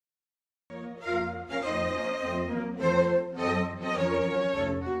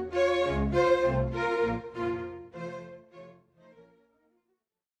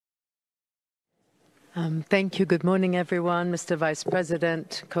Thank you. Good morning, everyone. Mr. Vice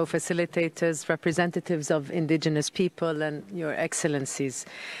President, co-facilitators, representatives of indigenous people, and your excellencies.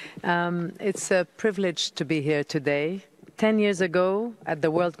 It's a privilege to be here today. 10 years ago, at the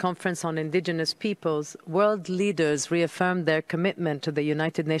World Conference on Indigenous Peoples, world leaders reaffirmed their commitment to the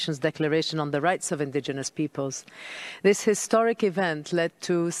United Nations Declaration on the Rights of Indigenous Peoples. This historic event led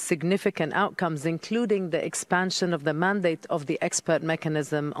to significant outcomes, including the expansion of the mandate of the expert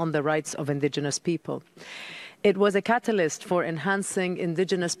mechanism on the rights of indigenous people. It was a catalyst for enhancing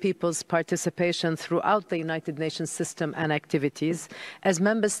indigenous peoples' participation throughout the United Nations system and activities, as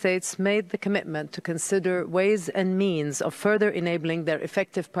member states made the commitment to consider ways and means of further enabling their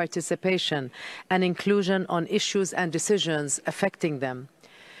effective participation and inclusion on issues and decisions affecting them.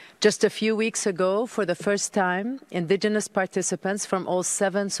 Just a few weeks ago, for the first time, indigenous participants from all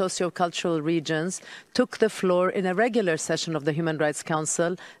 7 sociocultural regions took the floor in a regular session of the Human Rights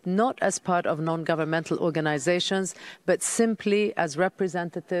Council, not as part of non-governmental organizations, but simply as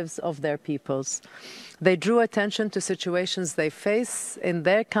representatives of their peoples. They drew attention to situations they face in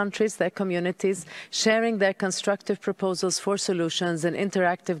their countries, their communities, sharing their constructive proposals for solutions and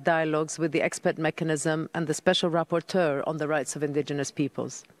interactive dialogues with the expert mechanism and the Special Rapporteur on the Rights of Indigenous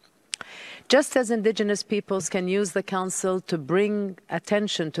Peoples. Just as indigenous peoples can use the Council to bring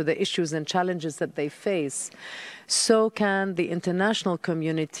attention to the issues and challenges that they face, so can the international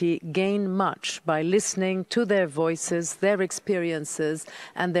community gain much by listening to their voices, their experiences,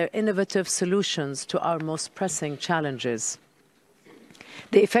 and their innovative solutions to our most pressing challenges.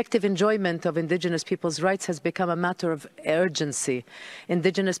 The effective enjoyment of indigenous peoples' rights has become a matter of urgency.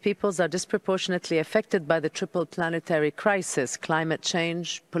 Indigenous peoples are disproportionately affected by the triple planetary crisis, climate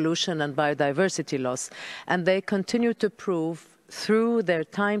change, pollution, and biodiversity loss, and they continue to prove through their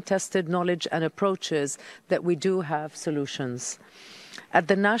time-tested knowledge and approaches that we do have solutions. At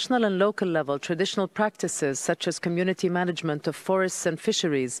the national and local level, traditional practices such as community management of forests and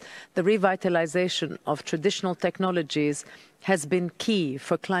fisheries, the revitalization of traditional technologies has been key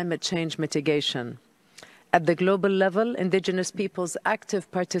for climate change mitigation. At the global level, indigenous peoples'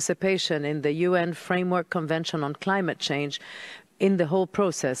 active participation in the UN Framework Convention on Climate Change in the whole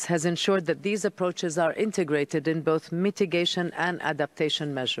process has ensured that these approaches are integrated in both mitigation and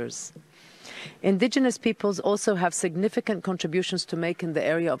adaptation measures. Indigenous peoples also have significant contributions to make in the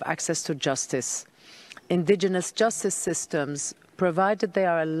area of access to justice. Indigenous justice systems, provided they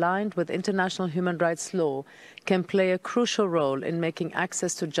are aligned with international human rights law, can play a crucial role in making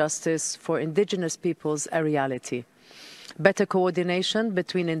access to justice for indigenous peoples a reality. Better coordination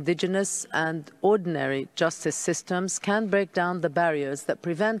between indigenous and ordinary justice systems can break down the barriers that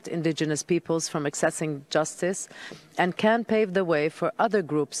prevent indigenous peoples from accessing justice and can pave the way for other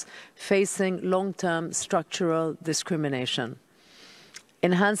groups facing long-term structural discrimination.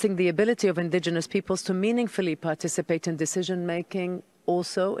 Enhancing the ability of indigenous peoples to meaningfully participate in decision-making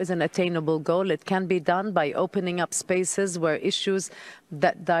also is an attainable goal. It can be done by opening up spaces where issues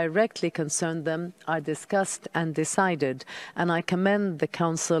that directly concern them are discussed and decided, and I commend the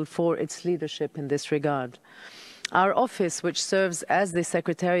Council for its leadership in this regard. Our office, which serves as the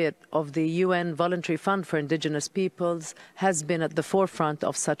Secretariat of the UN Voluntary Fund for Indigenous Peoples, has been at the forefront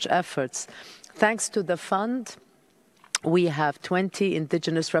of such efforts. Thanks to the fund, we have 20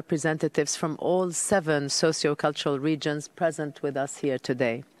 indigenous representatives from all 7 sociocultural regions present with us here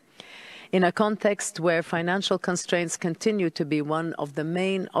today. In a context where financial constraints continue to be one of the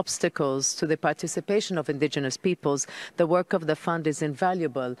main obstacles to the participation of indigenous peoples, the work of the fund is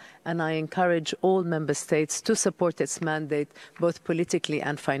invaluable, and I encourage all member states to support its mandate both politically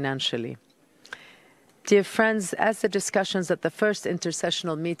and financially. Dear friends, as the discussions at the first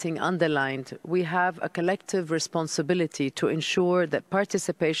intersessional meeting underlined, we have a collective responsibility to ensure that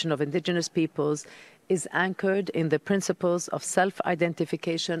participation of indigenous peoples is anchored in the principles of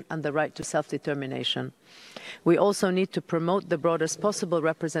self-identification and the right to self-determination. We also need to promote the broadest possible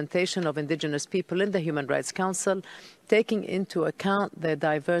representation of indigenous people in the Human Rights Council, taking into account their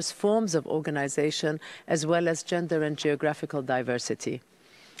diverse forms of organization as well as gender and geographical diversity.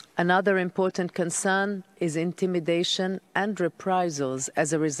 Another important concern is intimidation and reprisals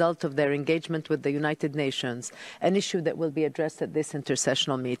as a result of their engagement with the United Nations, an issue that will be addressed at this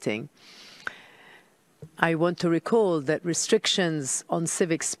intersessional meeting. I want to recall that restrictions on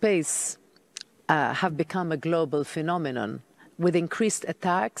civic space have become a global phenomenon, with increased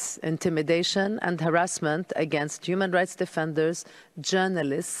attacks, intimidation, and harassment against human rights defenders,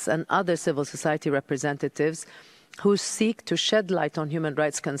 journalists, and other civil society representatives who seek to shed light on human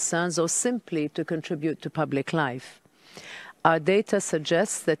rights concerns or simply to contribute to public life. Our data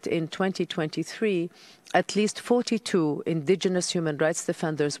suggests that in 2023, at least 42 indigenous human rights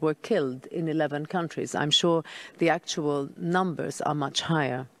defenders were killed in 11 countries. I'm sure the actual numbers are much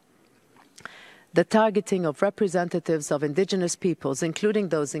higher. The targeting of representatives of indigenous peoples, including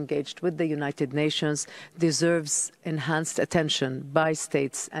those engaged with the United Nations, deserves enhanced attention by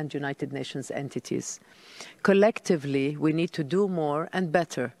states and United Nations entities. Collectively, we need to do more and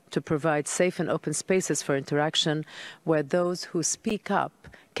better to provide safe and open spaces for interaction where those who speak up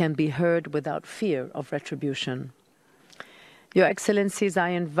can be heard without fear of retribution. Your Excellencies, I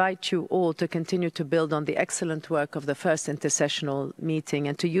invite you all to continue to build on the excellent work of the first intersessional meeting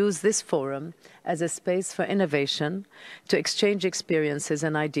and to use this forum as a space for innovation, to exchange experiences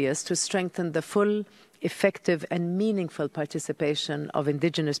and ideas, to strengthen the full, effective and meaningful participation of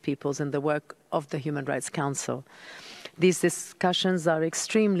indigenous peoples in the work of the Human Rights Council. These discussions are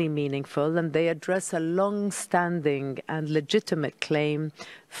extremely meaningful and they address a long-standing and legitimate claim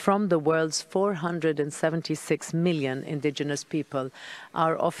from the world's 476 million indigenous people.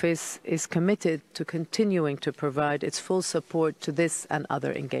 Our office is committed to continuing to provide its full support to this and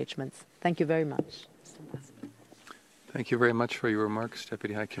other engagements. Thank you very much. Thank you very much for your remarks,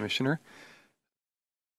 Deputy High Commissioner.